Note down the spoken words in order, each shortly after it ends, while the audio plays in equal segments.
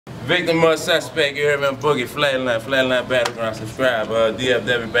Victim or suspect, you hear me? Boogie, Flatline Battleground, subscribe.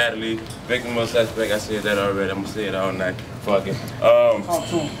 DFWBL, victim or suspect, I said that already. I'm gonna say it all night. Fuck it.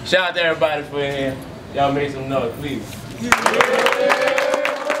 Shout out to everybody for in here. Y'all make some noise, please.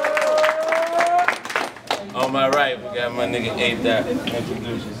 On my right, we got my nigga ADot.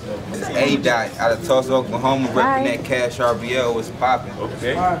 Introduce yourself. It's ADot out of Tulsa, Oklahoma, repping that Cash RBL was popping.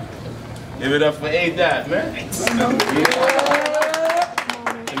 Okay. Give it up for ADot, man.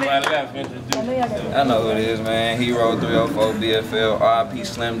 To my left, introduce yourself. I know who it is, man. Hero 304 BFL, RIP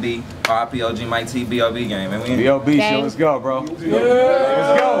Slim D, RIP OG Mike T, BLB game, man. BLB show, let's go, bro. Let's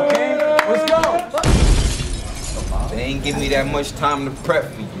go, King. Let's go. They ain't give me that much time to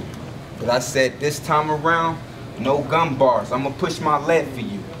prep for you. But I said this time around, no gun bars. I'ma push my lead for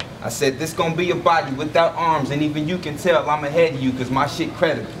you. I said this gonna be a body without arms, and even you can tell I'm ahead of you cause my shit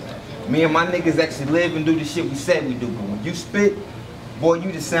credible. Me and my niggas actually live and do the shit we said we do. But when you spit, boy,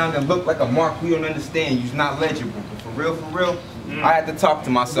 you just sound and look like a mark we don't understand. You's not legible. But for real, I had to talk to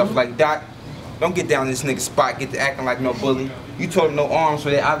myself like, Doc, don't get down this nigga spot, get to acting like no bully. You told him no arms,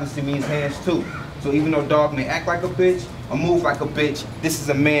 so that obviously means hands too. So even though dog may act like a bitch or move like a bitch, this is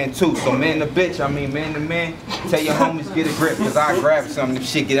a man too. So man to bitch, I mean man to man, tell your homies get a grip, cause I grab something if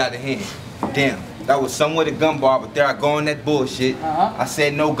shit get out of hand. Damn, that was somewhat a gun bar, but there I go on that bullshit. I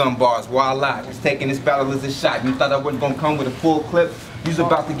said no gun bars, why I lied. Just taking this battle as a shot. You thought I wasn't gonna come with a full clip? You's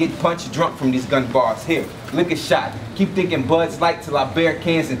about to get punched drunk from these gun bars. Here, lick a shot. Keep thinking Bud's Light till I bear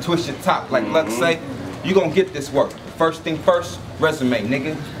cans and twist your top. Like Luck say, you gonna get this work. First thing first, resume,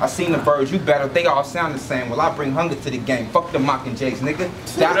 nigga. I seen the birds you battled, they all sound the same. Well, I bring hunger to the game. Fuck the Mockingjays, nigga.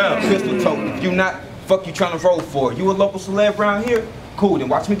 Stop pistol tote. If you not, fuck you trying to roll for. You a local celeb around here? Cool, then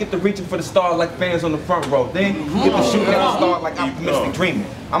watch me get to reaching for the stars like fans on the front row. Then get to shooting at the star like optimistic dreaming.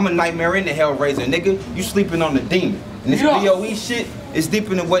 I'm a nightmare in the Hellraiser, nigga. You sleeping on the demon. And this BOE shit is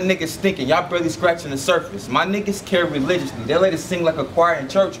deeper than what niggas thinking. Y'all barely scratching the surface. My niggas care religiously. They let us sing like a choir in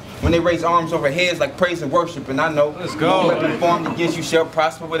church when they raise arms over heads like praise and worship. And I know, let's go. No weapon formed against you shall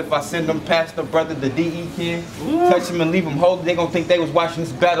prosper. But if I send them past the brother, the DE kid, touch him and leave him holy, they gonna think they was watching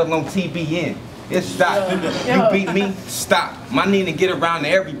this battle on TBN. It's stop. You beat me, stop. My Nina get around to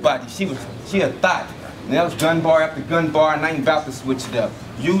everybody. She a thought. And that was gun bar after gun bar, and I ain't about to switch it up.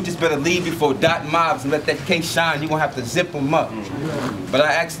 You just better leave before Dot mobs and let that case shine. You gonna have to zip them up. But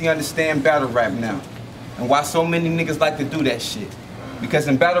I actually understand battle rap now, and why so many niggas like to do that shit. Because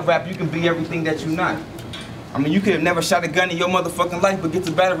in battle rap, you can be everything that you're not. I mean, you could have never shot a gun in your motherfucking life, but get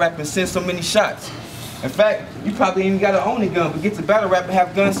to battle rap and send so many shots. In fact, you probably ain't gotta own a gun, but get to battle rap and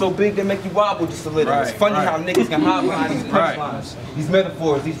have guns so big they make you wobble just a little. It's funny how niggas can hide behind these punchlines, these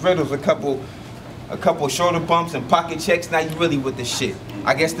metaphors, these riddles, a couple shoulder bumps and pocket checks, now you really with the shit.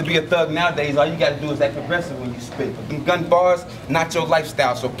 I guess to be a thug nowadays, all you gotta do is act aggressive when you spit. But them gun bars, not your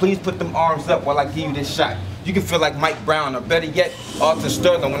lifestyle, so please put them arms up while I give you this shot. You can feel like Mike Brown, or better yet, Arthur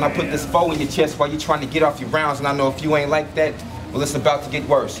Sterling when I put this foe in your chest while you're trying to get off your rounds, and I know if you ain't like that, well, it's about to get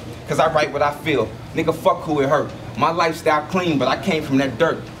worse. Cause I write what I feel. Nigga, fuck who it hurt. My lifestyle clean, but I came from that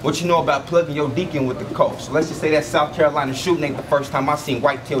dirt. What you know about plugging your deacon with the coast? So let's just say that South Carolina shooting ain't the first time I seen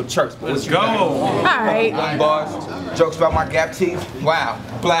Whitetail Church. But let's go. Alright. Gun bars, jokes about my gap teeth. Wow,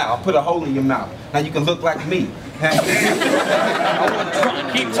 blow, I'll put a hole in your mouth. Now you can look like me.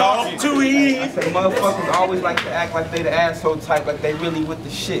 Keep talking. Too easy. I say motherfuckers always like to act like they the asshole type, like they really with the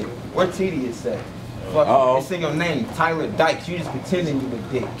shit. Where Tedious at? It's in your name, Tyler Dykes. You just pretending you a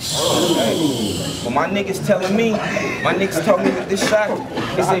dick. Well, my niggas telling me, my niggas told me with this shot,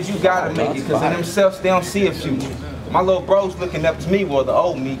 they said you gotta make it, cause in themselves they don't see a future. My little bros looking up to me, well, the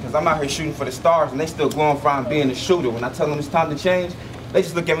old me, cause I'm out here shooting for the stars and they still glorifying being a shooter. When I tell them it's time to change, they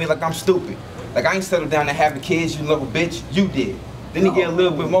just look at me like I'm stupid. Like I ain't settled down to having kids, you little bitch, you did. Then they get a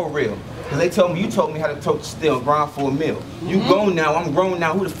little bit more real. Cause they told me, you told me how to tote the steel and grind for a meal. You grown now, I'm grown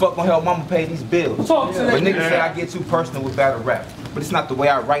now, who the fuck gonna help mama pay these bills? But niggas say I get too personal with battle rap. But it's not the way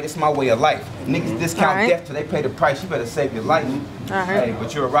I write, it's my way of life. Niggas discount death till they pay the price, you better save your life. Hey,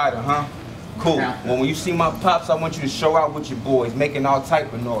 but you're a rider, huh? Cool. Well, when you see my pops, I want you to show out with your boys, making all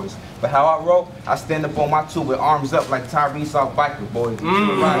type of noise. But how I roll, I stand up on my two with arms up like Tyrese off biker, boys. But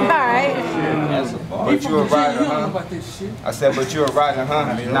you a rider. But you a rider, huh? I said, but you a rider,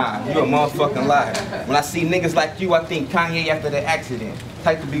 huh? Nah, you a motherfucking liar. When I see niggas like you, I think Kanye after the accident.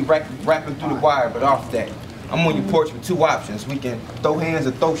 Type to be rapping through the wire, but off that. I'm on your porch with two options. We can throw hands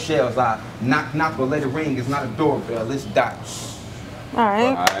or throw shells. I knock or let it ring. It's not a doorbell, it's dots. All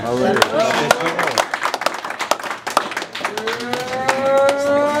right.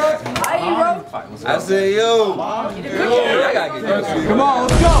 I said, yo. I gotta get closer. Come on,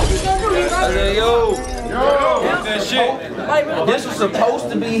 let's go. I said, yo. That shit. This was supposed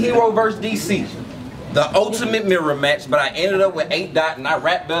to be Hero vs. DC. The ultimate mirror match, but I ended up with ADot and I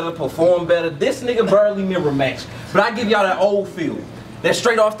rap better, perform better. This nigga barely mirror match. But I give y'all that old feel. That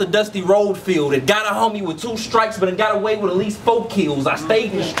straight off the dusty road field. It got a homie with 2 strikes, but it got away with at least 4 kills. I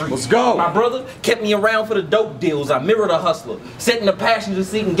stayed in the street. Let's go. My brother kept me around for the dope deals. I mirrored a hustler. Sat in the passenger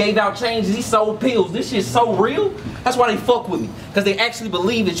seat and gave out changes. He sold pills. This shit's so real. That's why they fuck with me. Because they actually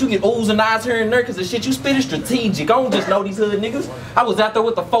believe that you get oohs and eyes here and there because the shit you spit is strategic. I don't just know these hood niggas. I was out there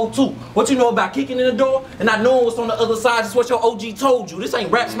with the 4-2. What you know about kicking in the door and not knowing what's on the other side is what your OG told you. This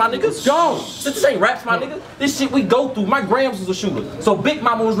ain't raps, my niggas. Go. This ain't raps, my nigga. This shit we go through. My grams was a shooter. So Big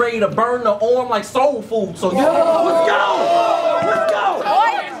Mama was ready to burn the arm like soul food. So let's go! Let's go!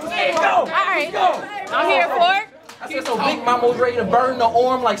 Let's go! Alright, I'm here for it. I said so Big Mama was ready to burn the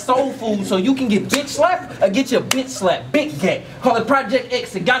arm like soul food so you can get bitch slapped or get your bitch slapped. Big gap. Call it Project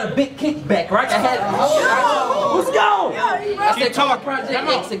X. It got a big kickback, right? I had let's go! I said call it Project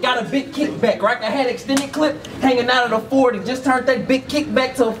X. It got a big kickback, right? I had extended clip hanging out of the 40. Just turned that big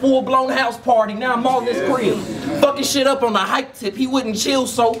kickback to a full-blown house party. Now I'm all in this crib. Fucking shit up on the hype tip. He wouldn't chill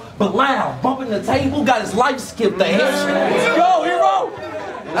so, but loud. Bumping the table, got his life skipped. The head. Let's go, hero!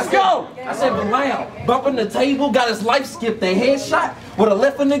 Let's go! I said, but loud. Bumping the table, got his life skipped. A headshot with a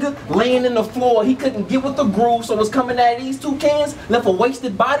left nigga laying in the floor. He couldn't get with the groove, so was coming at these 2 cans. Left a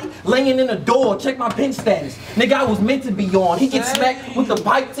wasted body laying in the door. Check my pen status. Nigga, I was meant to be on. He gets smacked with the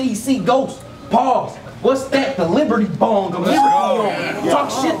pipe till he see ghosts. Pause. What's that? The Liberty Bong.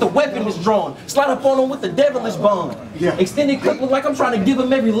 Talk shit, the weapon is drawn. Slide up on him with the devilish bond. Extended clip look like I'm trying to give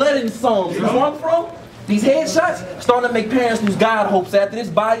him every letter in the song. Where I'm from? These headshots starting to make parents lose God hopes. After this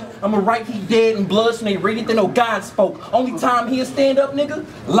body, I'ma write he dead in blood so they read it, they know God spoke. Only time he'll stand up, nigga,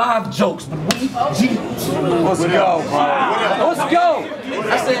 live jokes. But we, G. Let's go, bro. Let's go.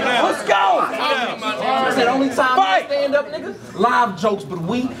 I said, let's go. I said, only time he'll stand up, nigga, live jokes. But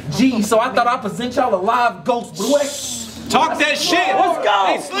we, G. So I thought I'd present y'all a live ghost. But what? Talk that shit. Let's go.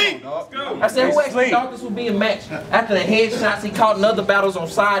 Hey, sleep. Let's go. I said, who actually thought this would be a match? After the headshots, he caught in other battles on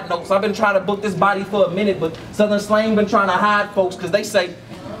side notes. I've been trying to book this body for a minute, but Southern Slang been trying to hide folks because they say,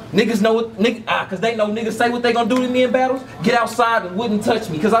 niggas know what, because they know niggas say what they gonna do to me in battles. Get outside and wouldn't touch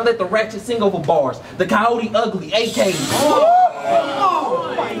me because I let the ratchet sing over bars. The Coyote Ugly, AKs.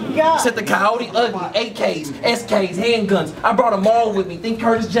 Oh my God. Said the Coyote Ugly, AKs, SKs, handguns. I brought them all with me. Think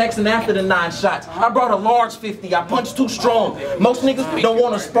Curtis Jackson after the 9 shots. I brought a large 50. I punched too strong. Most niggas don't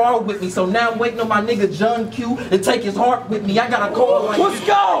want to spar with me, so now I'm waiting on my nigga John Q to take his heart with me. I got a call like, let's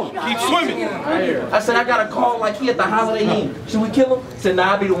go. Keep swimming. I said I got a call like he at the Holiday Inn. Should we kill him? Said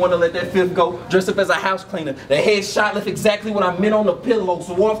nah, I be the one to let that 5th go. Dressed up as a house cleaner. The headshot left exactly what I meant on the pillow.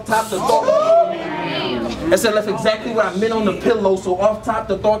 So off top the thought. I said left exactly what I meant on the pillow. So off top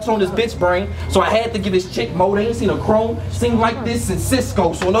the thoughts on his bitch brain. So I had to give his chick mo. They ain't seen a chrome sing like this in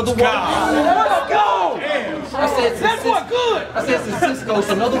Cisco. So in other words, let's go. I said that's what good. I said it's Cisco.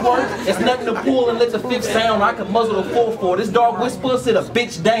 So in other words, it's nothing to pull and let the 5th sound. I can muzzle the 4-4. This dog whisper sit a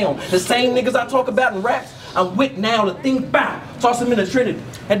bitch down. The same niggas I talk about in raps. I'm with now to think back. Toss him in the Trinity.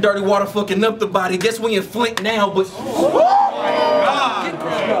 That dirty water fucking up the body. Guess we in Flint now, but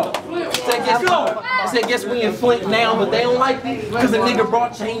I said, guess we in Flint now, but they don't like me because the nigga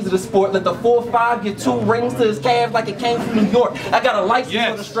brought chains to the sport. Let the 4-5 get 2 rings to his calf like it came from New York. I got a license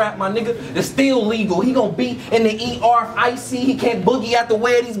for the strap, my nigga. It's still legal. He gonna be in the ER icy. He can't boogie out the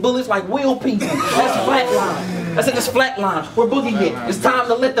way of these bullets like wheel people. That's flatline. I said, it's flatline. Where Boogie at? It's time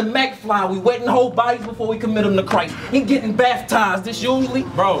to let the Mac fly. We wetting whole bodies before we commit them to Christ. He getting baptized. This usually,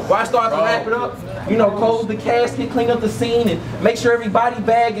 why I start to wrap it up, you know, close the casket, clean up the scene, and make sure every body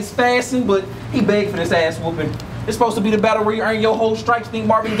bag is fastened, but he begged for this ass whooping. It's supposed to be the battle where you earn your whole stripes, think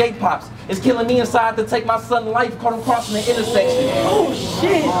Marvin Gaye pops. It's killing me inside to take my son life, caught him crossing the intersection. Oh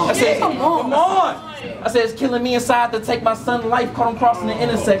shit! I said, come on! I said, it's killing me inside to take my son life, caught him crossing the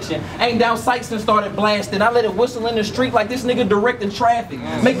intersection. Aimed down sights and started blasting. I let it whistle in the street like this nigga directing traffic.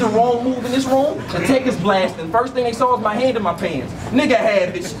 Make the wrong move in this room and take his blasting. First thing they saw was my hand in my pants. Nigga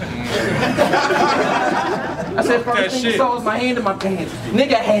had bitch. I said, first thing he saw was my hand in my pants.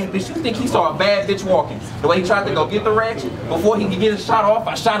 Nigga had bitch. You think he saw a bad bitch walking? The way he tried to go get the ratchet, before he could get his shot off,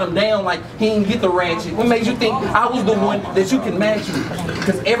 I shot him down like he didn't get the ratchet. What made you think I was the one that you can match me?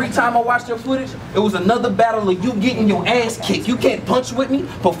 Because every time I watched your footage, it was another battle of you getting your ass kicked. You can't punch with me,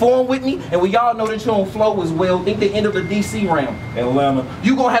 perform with me, and we all know that you don't flow as well. Think the end of the DC round. Atlanta.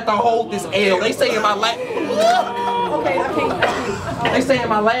 You gonna have to hold this L. They say in my They say in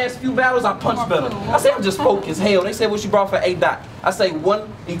my last few battles I punch better. I say I'm just focused as hell. They say what you brought for ADot. I say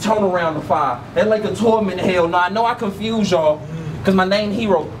 1, he turn around to 5. That like a torment hell. Now I know I confuse y'all, cause my name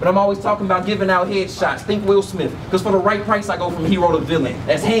Hero, but I'm always talking about giving out headshots. Think Will Smith, cause for the right price I go from hero to villain.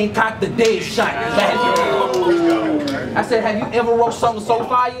 That's Hancock the dead shot. I said, have you ever wrote something so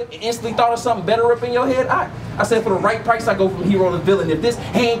fire and instantly thought of something better up in your head? I said, for the right price I go from hero to villain. If this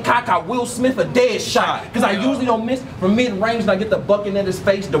Hancock, I Will Smith a dead shot. Cause I usually don't miss from mid-range and I get the bucket in his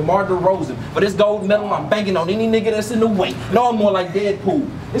face, DeMar DeRozan. For this gold medal, I'm banking on any nigga that's in the way. No, I'm more like Deadpool.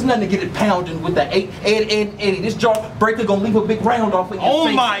 There's nothing to get it pounding with the Ed, Eddie. This jawbreaker gonna leave a big round off in your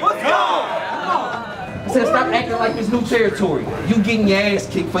face. Oh my God! I said, stop acting like it's new territory. You getting your ass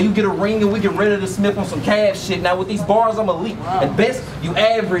kicked for you get a ring and we get rid of the Smith on some cash shit. Now with these bars, I'm elite. At best, you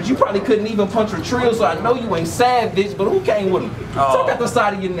average. You probably couldn't even punch a trill, so I know you ain't savage, but who came with him? Talk out the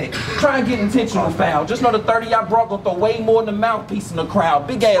side of your neck. Try and get intentional foul. Just know the 30 I brought gonna throw way more than the mouthpiece in the crowd.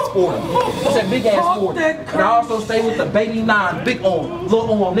 Big ass 40. I said big ass 40. And I also stay with the baby 9, big arm,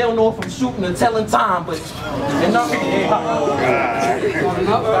 little arm. They don't know if I'm shooting or telling time, but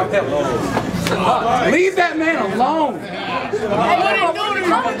Leave that man alone.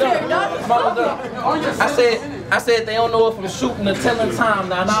 I said they don't know if I'm shooting or telling time.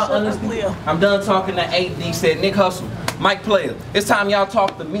 Now honestly, I'm done talking to AD. Said Nick Hustle, Mike Player. It's time y'all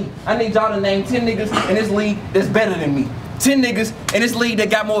talk to me. I need y'all to name 10 niggas in this league that's better than me. 10 niggas in this league that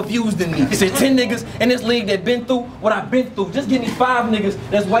got more views than me. He said 10 niggas in this league that been through what I've been through. Just give me 5 niggas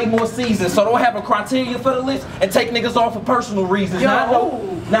that's way more seasoned. So don't have a criteria for the list and take niggas off for personal reasons.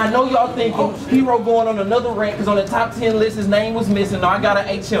 Now I know y'all thinking Hero going on another rant because on the top 10 list his name was missing. No, I gotta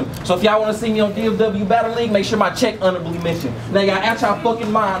HM. So if y'all want to see me on DFW Battle League, make sure my check honorably mentioned. Now y'all out y'all fucking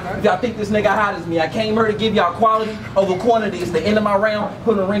mind if y'all think this nigga hot as me. I came here to give y'all quality over quantity. It's the end of my round.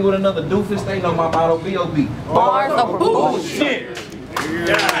 Putting a ring with another doofus. They know my motto, B.O.B. Bars over bullshit. Shit.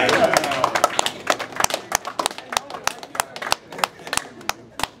 Yeah.